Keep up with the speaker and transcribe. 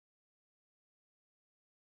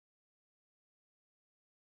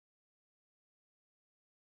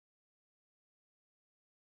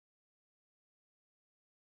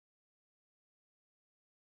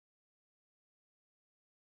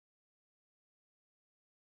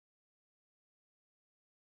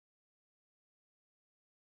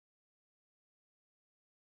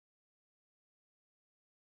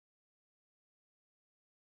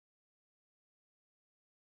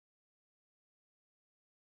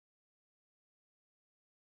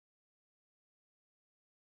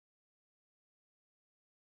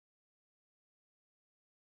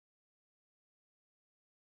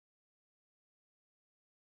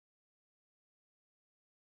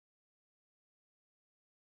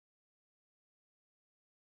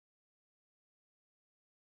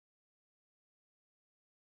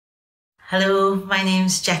Hello, my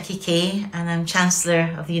name's Jackie Kay and I'm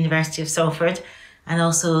Chancellor of the University of Salford and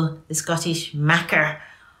also the Scottish Macker,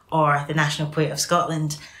 or the National Poet of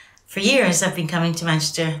Scotland. For years I've been coming to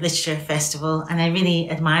Manchester Literature Festival and I really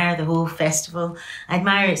admire the whole festival. I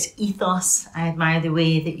admire its ethos, I admire the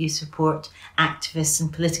way that you support activists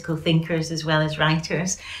and political thinkers as well as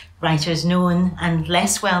writers known and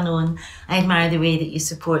less well known. I admire the way that you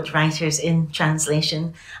support writers in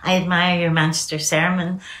translation. I admire your Manchester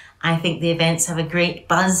sermon. I think the events have a great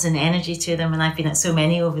buzz and energy to them, and I've been at so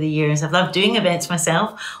many over the years. I've loved doing events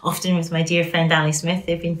myself, often with my dear friend Ali Smith.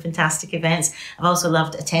 They've been fantastic events. I've also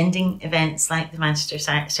loved attending events like the Manchester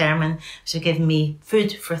Sermon, which have given me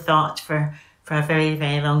food for thought for a very,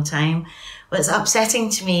 very long time. Well, it's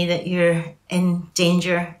upsetting to me that you're in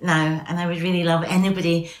danger now, and I would really love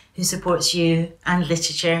anybody who supports you and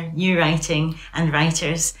literature, new writing and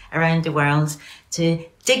writers around the world to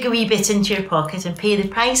dig a wee bit into your pocket and pay the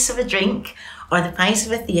price of a drink or the price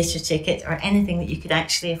of a theatre ticket or anything that you could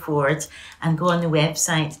actually afford, and go on the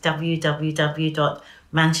website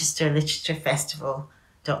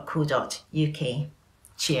www.manchesterliteraturefestival.co.uk.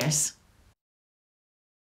 Cheers.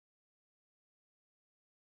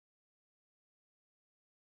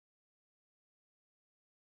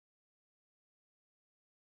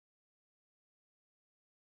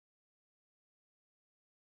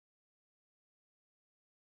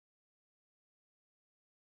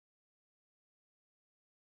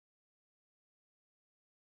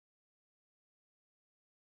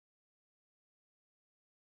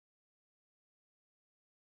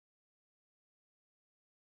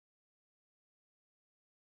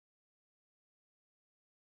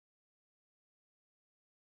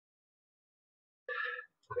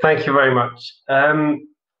 Thank you very much.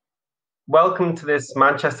 Welcome to this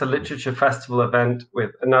Manchester Literature Festival event with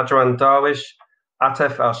Najwan Darwish,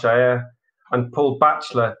 Atef Alshaer, and Paul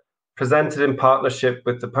Batchelor, presented in partnership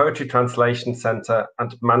with the Poetry Translation Centre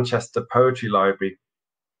and Manchester Poetry Library.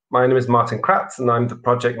 My name is Martin Kratz, and I'm the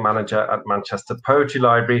project manager at Manchester Poetry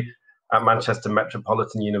Library at Manchester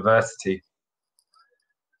Metropolitan University.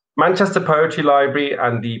 Manchester Poetry Library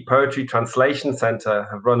and the Poetry Translation Centre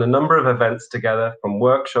have run a number of events together, from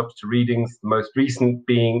workshops to readings, the most recent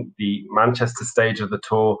being the Manchester stage of the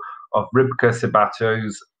tour of Ribka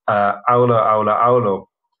Sibato's Aulo, Aulo, Aulo.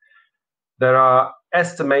 There are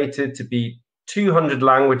estimated to be 200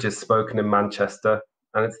 languages spoken in Manchester,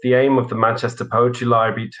 and it's the aim of the Manchester Poetry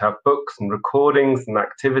Library to have books and recordings and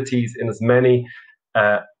activities in as many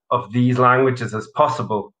of these languages as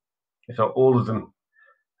possible, if not all of them.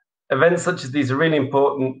 Events such as these are really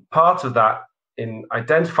important part of that in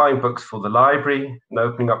identifying books for the library and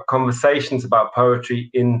opening up conversations about poetry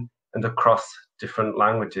in and across different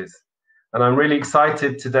languages. And I'm really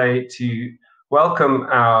excited today to welcome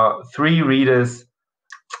our three readers.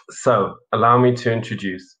 So allow me to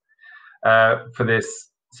introduce for this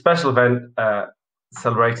special event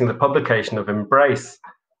celebrating the publication of Embrace.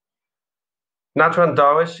 Najwan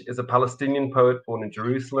Darwish is a Palestinian poet born in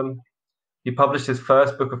Jerusalem. He published his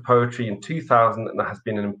first book of poetry in 2000 and has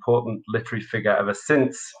been an important literary figure ever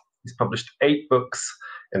since. He's published 8 books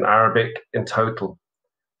in Arabic in total.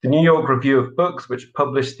 The New York Review of Books, which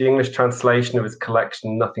published the English translation of his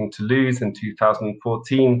collection Nothing to Lose in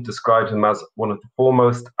 2014, described him as one of the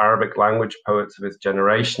foremost Arabic language poets of his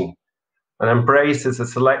generation. And Embrace is a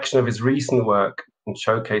selection of his recent work and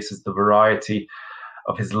showcases the variety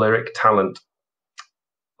of his lyric talent.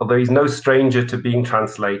 Although he's no stranger to being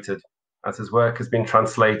translated, as his work has been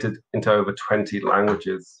translated into over 20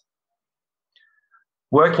 languages.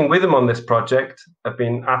 Working with him on this project have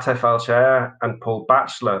been Atef Alshaer and Paul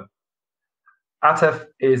Batchelor. Atef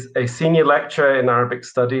is a senior lecturer in Arabic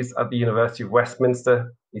studies at the University of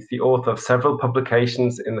Westminster. He's the author of several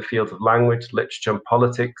publications in the field of language, literature, and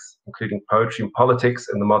politics, including Poetry and Politics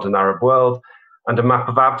in the Modern Arab World, and A Map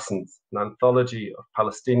of Absence, an anthology of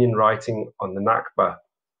Palestinian writing on the Nakba.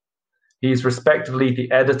 He is respectively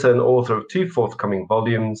the editor and author of 2 forthcoming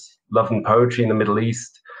volumes, Love and Poetry in the Middle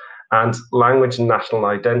East and Language and National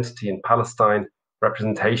Identity in Palestine,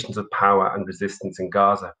 Representations of Power and Resistance in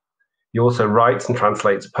Gaza. He also writes and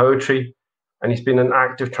translates poetry, and he's been an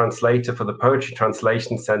active translator for the Poetry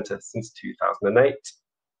Translation Centre since 2008.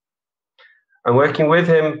 And working with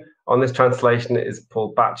him on this translation is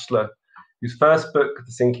Paul Batchelor, whose first book,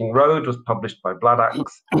 The Sinking Road, was published by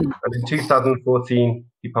Bladax, and in 2014,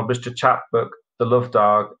 he published a chapbook, The Love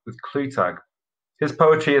Darg, with Clutag. His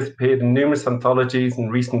poetry has appeared in numerous anthologies,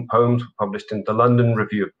 and recent poems were published in the London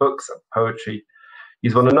Review of Books and Poetry.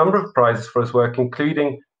 He's won a number of prizes for his work,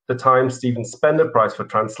 including the Times Stephen Spender Prize for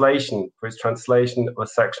Translation, for his translation of a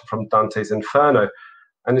section from Dante's Inferno,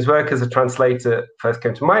 and his work as a translator first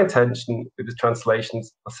came to my attention with his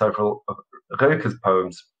translations of several of Rilke's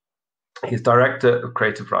poems. He's Director of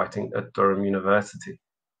Creative Writing at Durham University.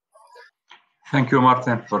 Thank you,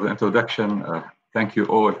 Martin, for the introduction. Thank you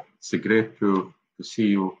all. It's great to see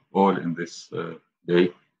you all in this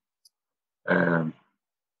day.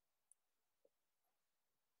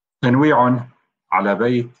 تنويع على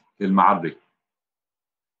بيت المعري.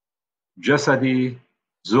 جسدي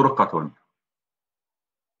زرقة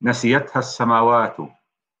نسيتها السماوات،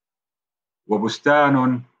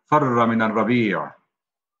 وبستان فر من الربيع.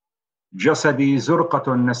 جسدي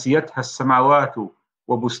زرقة نسيتها السماوات،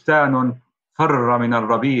 وبستان فر من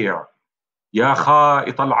الربيع. يا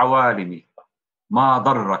خائط العوالم ما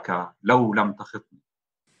ضرك لو لم تخطني.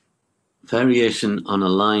 Variation on a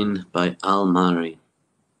line by Al-Mari.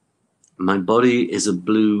 My body is a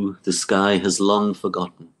blue the sky has long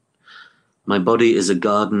forgotten. My body is a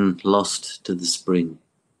garden lost to the spring.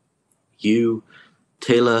 You,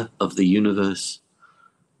 tailor of the universe,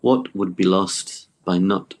 what would be lost by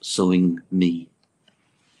not sewing me?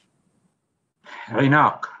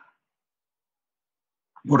 عناق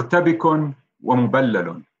مرتبك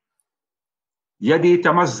ومبلل. يدي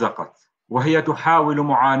تمزقت وهي تحاول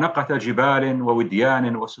معانقة جبال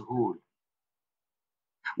ووديان وسهول.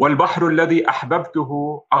 والبحر الذي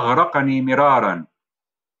أحببته أغرقني مرارا،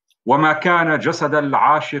 وما كان جسد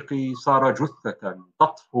العاشق صار جثة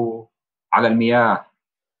تطفو على المياه.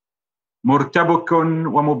 مرتبك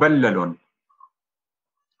ومبلل.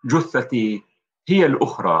 جثتي هي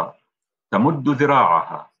الأخرى تمد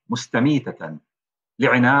ذراعها مستميتة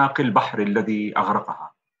لعناق البحر الذي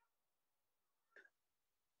أغرقها.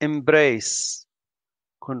 Embrace,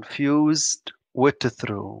 confused, wit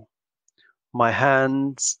through. My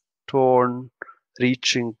hands torn,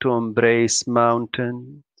 reaching to embrace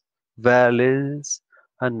mountains, valleys,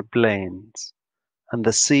 and plains, and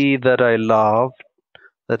the sea that I loved,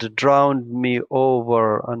 that drowned me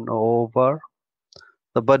over and over.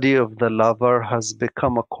 The body of the lover has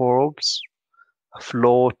become a corpse,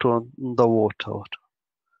 afloat on the water,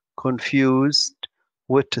 confused,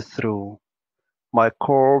 wit through. My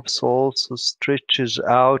corpse also stretches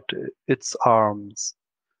out its arms,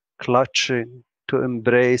 clutching to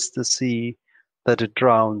embrace the sea that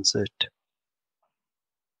drowns it.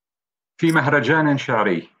 في مهرجان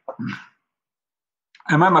شعري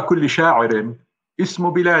أمام كل شاعر اسم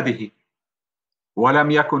بلاده،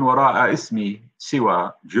 ولم يكن وراء اسمي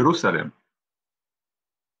سوى جيروسالم.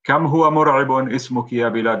 كم هو مرعب اسمك يا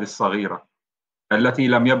بلاد الصغيرة، التي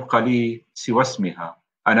لم يبق لي سوى اسمها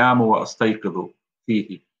أنام وأستيقظ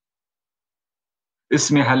فيه.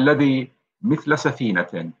 اسمها الذي مثل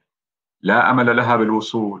سفينة لا أمل لها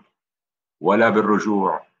بالوصول ولا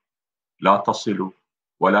بالرجوع، لا تصل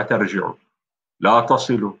ولا ترجع، لا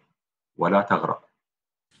تصل ولا تغرق.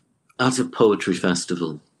 At a poetry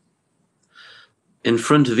festival, in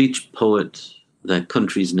front of each poet their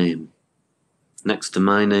country's name, next to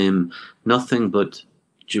my name nothing but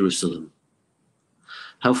Jerusalem.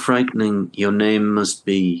 How frightening your name must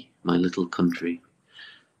be, my little country.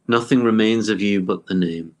 Nothing remains of you but the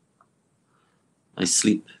name. I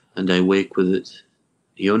sleep and I wake with it,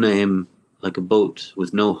 your name like a boat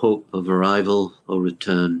with no hope of arrival or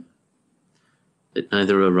return. It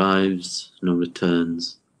neither arrives nor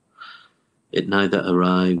returns. It neither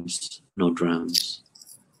arrives nor drowns.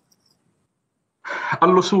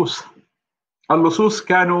 اللصوص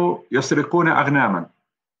كانوا يسرقون أغناما.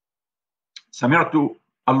 سمعت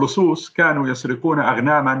اللصوص كانوا يسرقون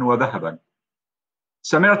أغناما وذهبا.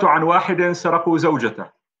 سمعت عن واحد سرقوا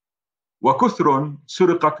زوجته، وكثر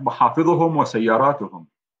سرقت محافظهم وسياراتهم.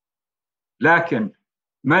 لكن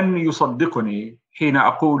من يصدقني حين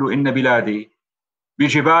أقول إن بلادي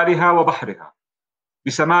بجبالها وبحرها،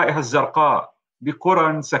 بسمائها الزرقاء،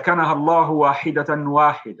 بقرى سكنها الله واحدة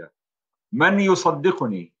واحدة. من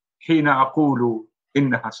يصدقني حين أقول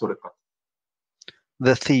إنها سرقت.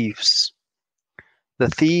 The thieves. The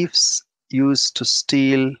thieves used to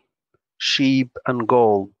steal sheep and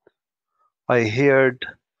gold. I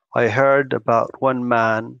heard about one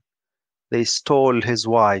man, they stole his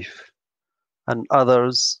wife, and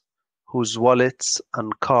others whose wallets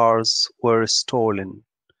and cars were stolen.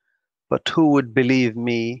 But who would believe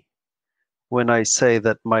me when I say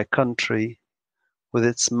that my country, with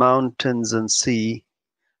its mountains and sea,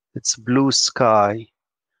 its blue sky,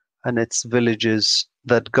 and its villages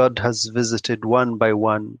that God has visited one by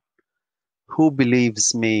one, who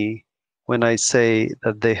believes me when I say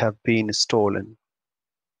that they have been stolen?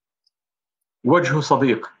 وجه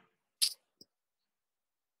صديق.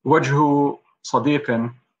 وجه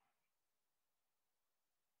صديق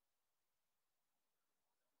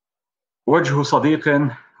وجه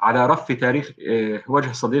صديق على رف تاريخ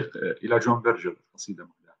وجه صديق إلى جون بيرجر قصيدة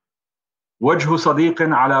مهداة. وجه صديق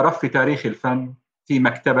على رف تاريخ الفن في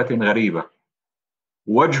مكتبة غريبة.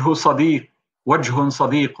 وجه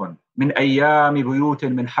صديق من أيام بيوت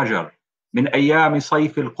من حجر، من أيام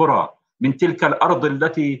صيف القرى، من تلك الأرض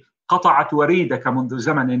التي قطعت وريدك منذ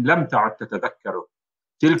زمن لم تعد تتذكره،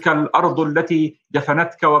 تلك الأرض التي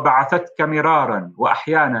دفنتك وبعثتك مرارا،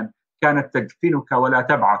 وأحيانا كانت تدفنك ولا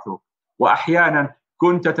تبعثك، وأحيانا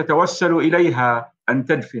كنت تتوسل إليها أن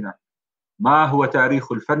تدفنك. ما هو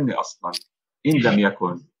تاريخ الفن أصلا إن لم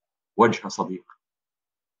يكن وجه صديق؟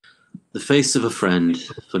 The face of a friend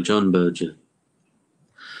for John Berger.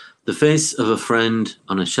 The face of a friend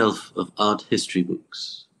on a shelf of art history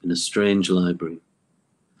books in a strange library.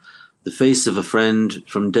 The face of a friend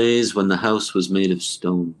from days when the house was made of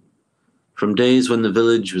stone, from days when the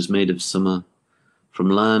village was made of summer, from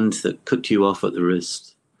land that cut you off at the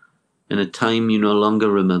wrist, in a time you no longer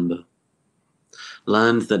remember.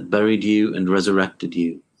 Land that buried you and resurrected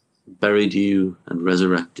you, buried you and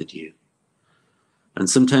resurrected you. And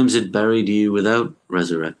sometimes it buried you without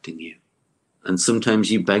resurrecting you, and sometimes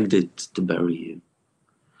you begged it to bury you.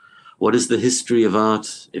 What is the history of art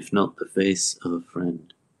if not the face of a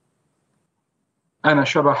friend? أنا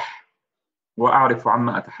شبح وأعرف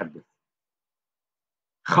عما أتحدث.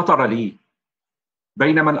 خطر لي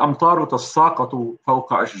بينما الأمطار تساقط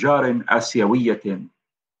فوق أشجار آسيوية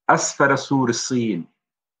أسفل سور الصين،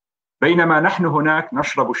 بينما نحن هناك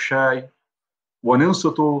نشرب الشاي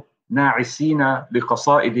وننصت ناعسين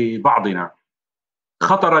لقصائد بعضنا.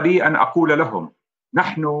 خطر لي أن أقول لهم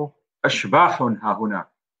نحن أشباح ها هنا،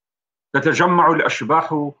 تتجمع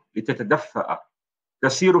الأشباح لتتدفأ،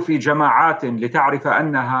 تسير في جماعات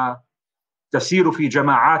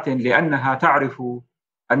لأنها تعرف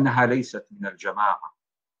أنها ليست من الجماعة.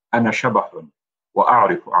 أنا شبح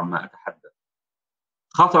وأعرف عما أتحدث.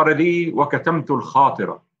 خطر لي وكتمت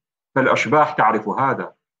الخاطرة، فالأشباح تعرف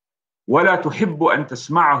هذا ولا تحب أن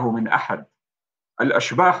تسمعه من أحد.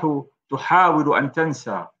 الأشباح تحاول أن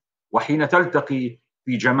تنسى، وحين تلتقي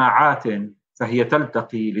في جماعات فهي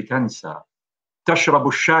تلتقي لتنسى. تشرب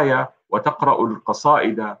الشاي وتقرأ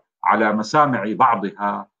القصائد على مسامع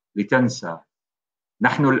بعضها لتنسى.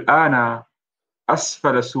 نحن الآن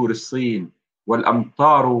أسفل سور الصين،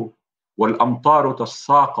 والأمطار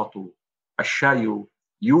تساقط، الشاي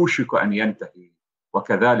يوشك أن ينتهي،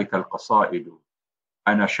 وكذلك القصائد.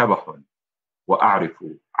 أنا شبح وأعرف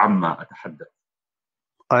عما أتحدث.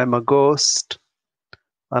 I'm a ghost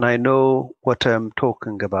and I know what I'm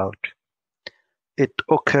talking about. It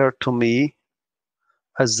occurred to me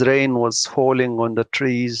as rain was falling on the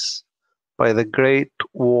trees by the Great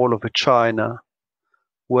Wall of China,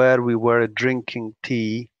 where we were drinking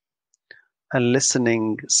tea and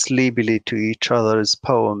listening sleepily to each other's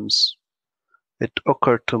poems. It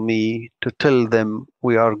occurred to me to tell them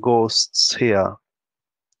we are ghosts here.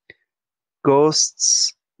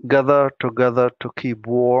 Ghosts gather together to keep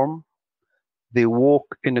warm. They walk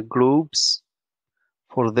in groups,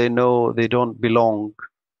 for they know they don't belong.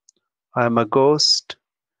 I am a ghost,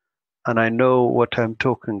 and I know what I'm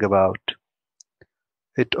talking about.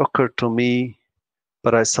 It occurred to me,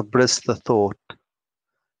 but I suppressed the thought.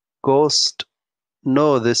 Ghosts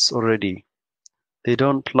know this already. They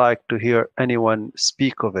don't like to hear anyone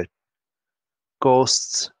speak of it.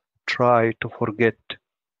 Ghosts try to forget.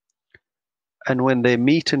 And when they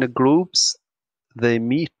meet in groups, they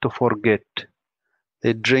meet to forget.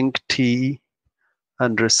 They drink tea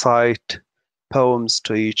and recite poems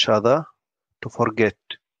to each other to forget.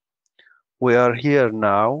 We are here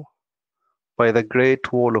now by the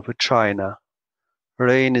Great Wall of China.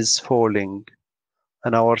 Rain is falling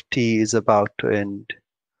and our tea is about to end.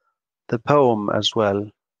 The poem as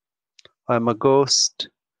well. I'm a ghost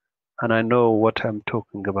and I know what I'm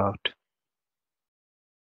talking about.